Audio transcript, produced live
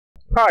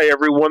Hi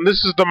everyone,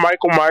 this is the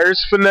Michael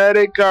Myers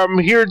Fanatic. I'm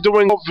here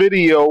doing a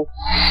video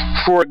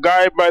for a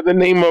guy by the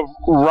name of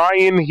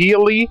Ryan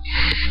Healy.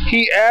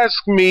 He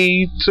asked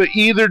me to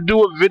either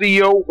do a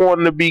video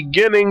on the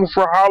beginning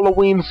for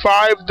Halloween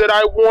 5 that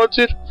I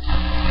wanted,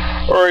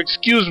 or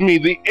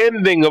the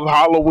ending of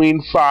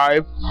Halloween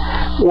 5,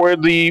 or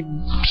the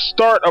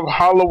start of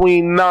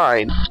Halloween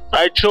 9.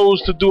 I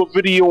chose to do a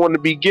video on the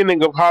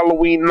beginning of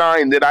Halloween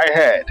 9 that I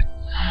had.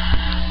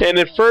 And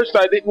at first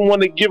I didn't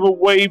want to give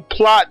away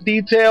plot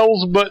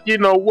details, but you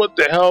know, what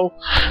the hell?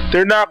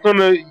 They're not going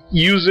to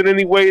use it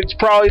anyway. It's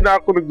probably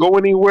not going to go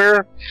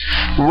anywhere.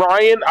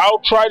 Ryan,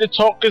 I'll try to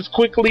talk as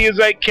quickly as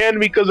I can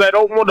because I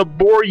don't want to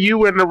bore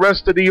you and the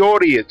rest of the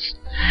audience.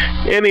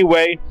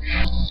 Anyway,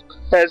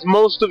 as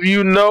most of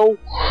you know,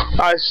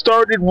 I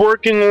started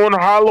working on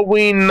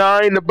Halloween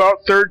 9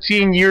 about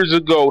 13 years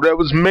ago. That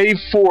was May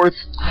 4th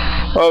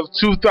of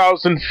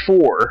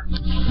 2004.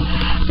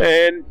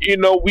 And, you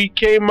know, we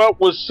came up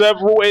with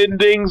several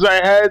endings.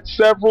 I had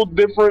several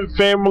different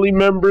family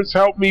members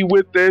help me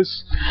with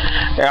this.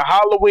 And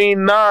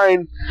Halloween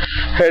 9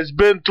 has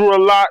been through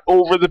a lot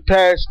over the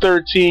past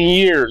 13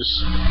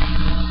 years.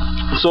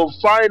 So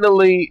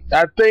finally,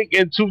 I think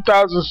in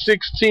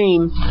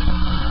 2016,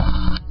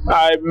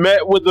 I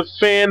met with a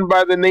fan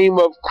by the name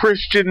of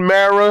Christian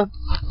Mara,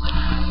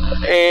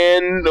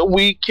 and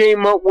we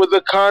came up with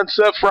a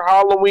concept for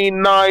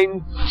Halloween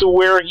 9 to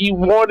where he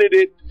wanted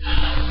it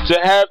to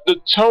have the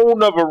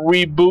tone of a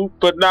reboot,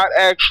 but not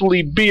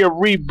actually be a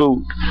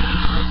reboot.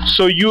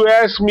 So you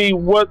asked me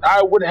what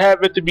I would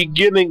have at the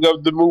beginning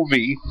of the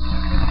movie.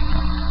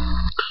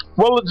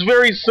 Well, it's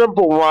very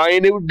simple,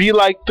 Ryan. It would be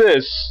like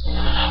this.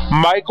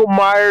 Michael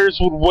Myers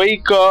would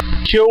wake up,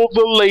 kill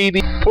the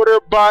lady, put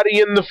her body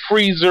in the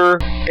freezer,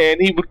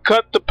 and he would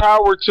cut the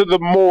power to the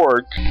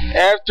morgue.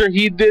 After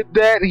he did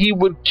that, he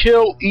would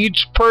kill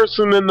each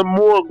person in the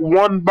morgue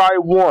one by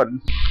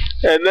one.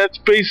 And that's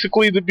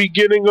basically the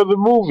beginning of the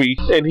movie.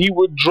 And he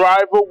would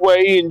drive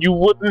away and you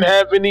wouldn't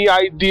have any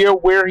idea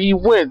where he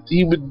went.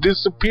 He would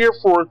disappear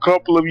for a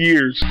couple of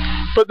years.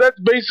 But that's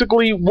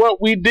basically what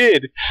we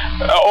did.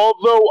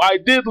 Although I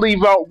did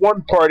leave out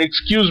one part,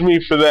 excuse me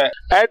for that.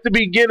 At the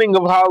beginning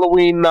of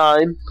Halloween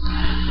 9,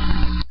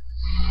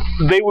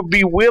 they would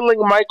be wheeling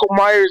Michael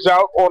Myers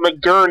out on a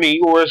gurney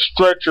or a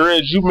stretcher,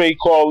 as you may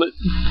call it.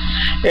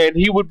 And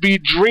he would be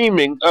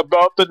dreaming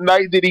about the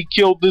night that he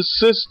killed his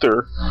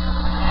sister.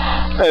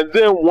 And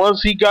then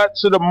once he got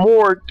to the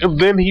morgue,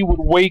 then he would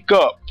wake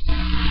up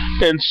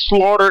and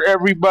slaughter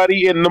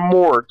everybody in the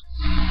morgue.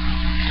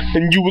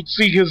 And you would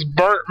see his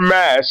burnt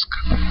mask.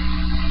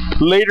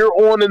 Later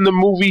on in the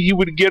movie, he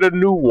would get a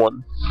new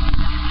one.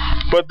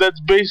 But that's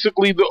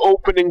basically the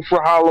opening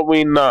for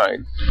Halloween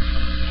 9.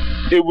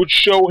 It would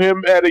show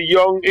him at a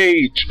young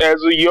age,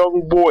 as a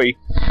young boy.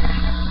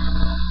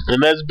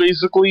 And that's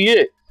basically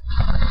it.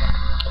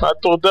 I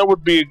thought that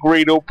would be a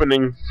great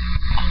opening.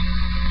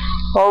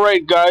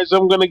 Alright guys,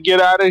 I'm going to get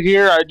out of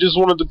here. I just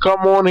wanted to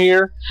come on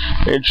here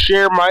and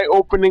share my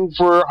opening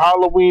for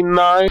Halloween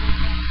 9.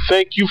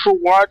 Thank you for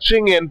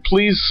watching, and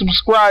please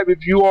subscribe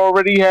if you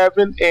already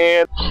haven't,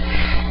 and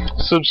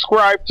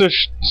subscribe to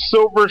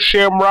Silver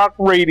Shamrock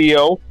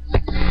Radio.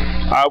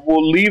 I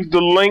will leave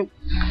the link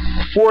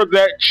for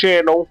that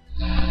channel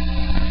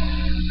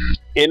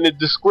in the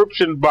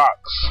description box.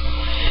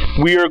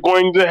 We are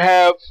going to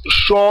have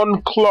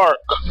Sean Clark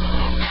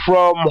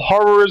from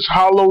Horror's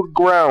Hallowed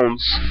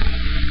Grounds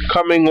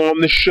coming on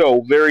the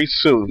show very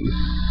soon.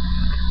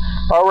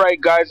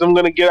 Alright guys, I'm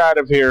going to get out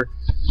of here.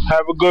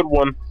 Have a good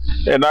one,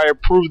 and I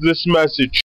approve this message.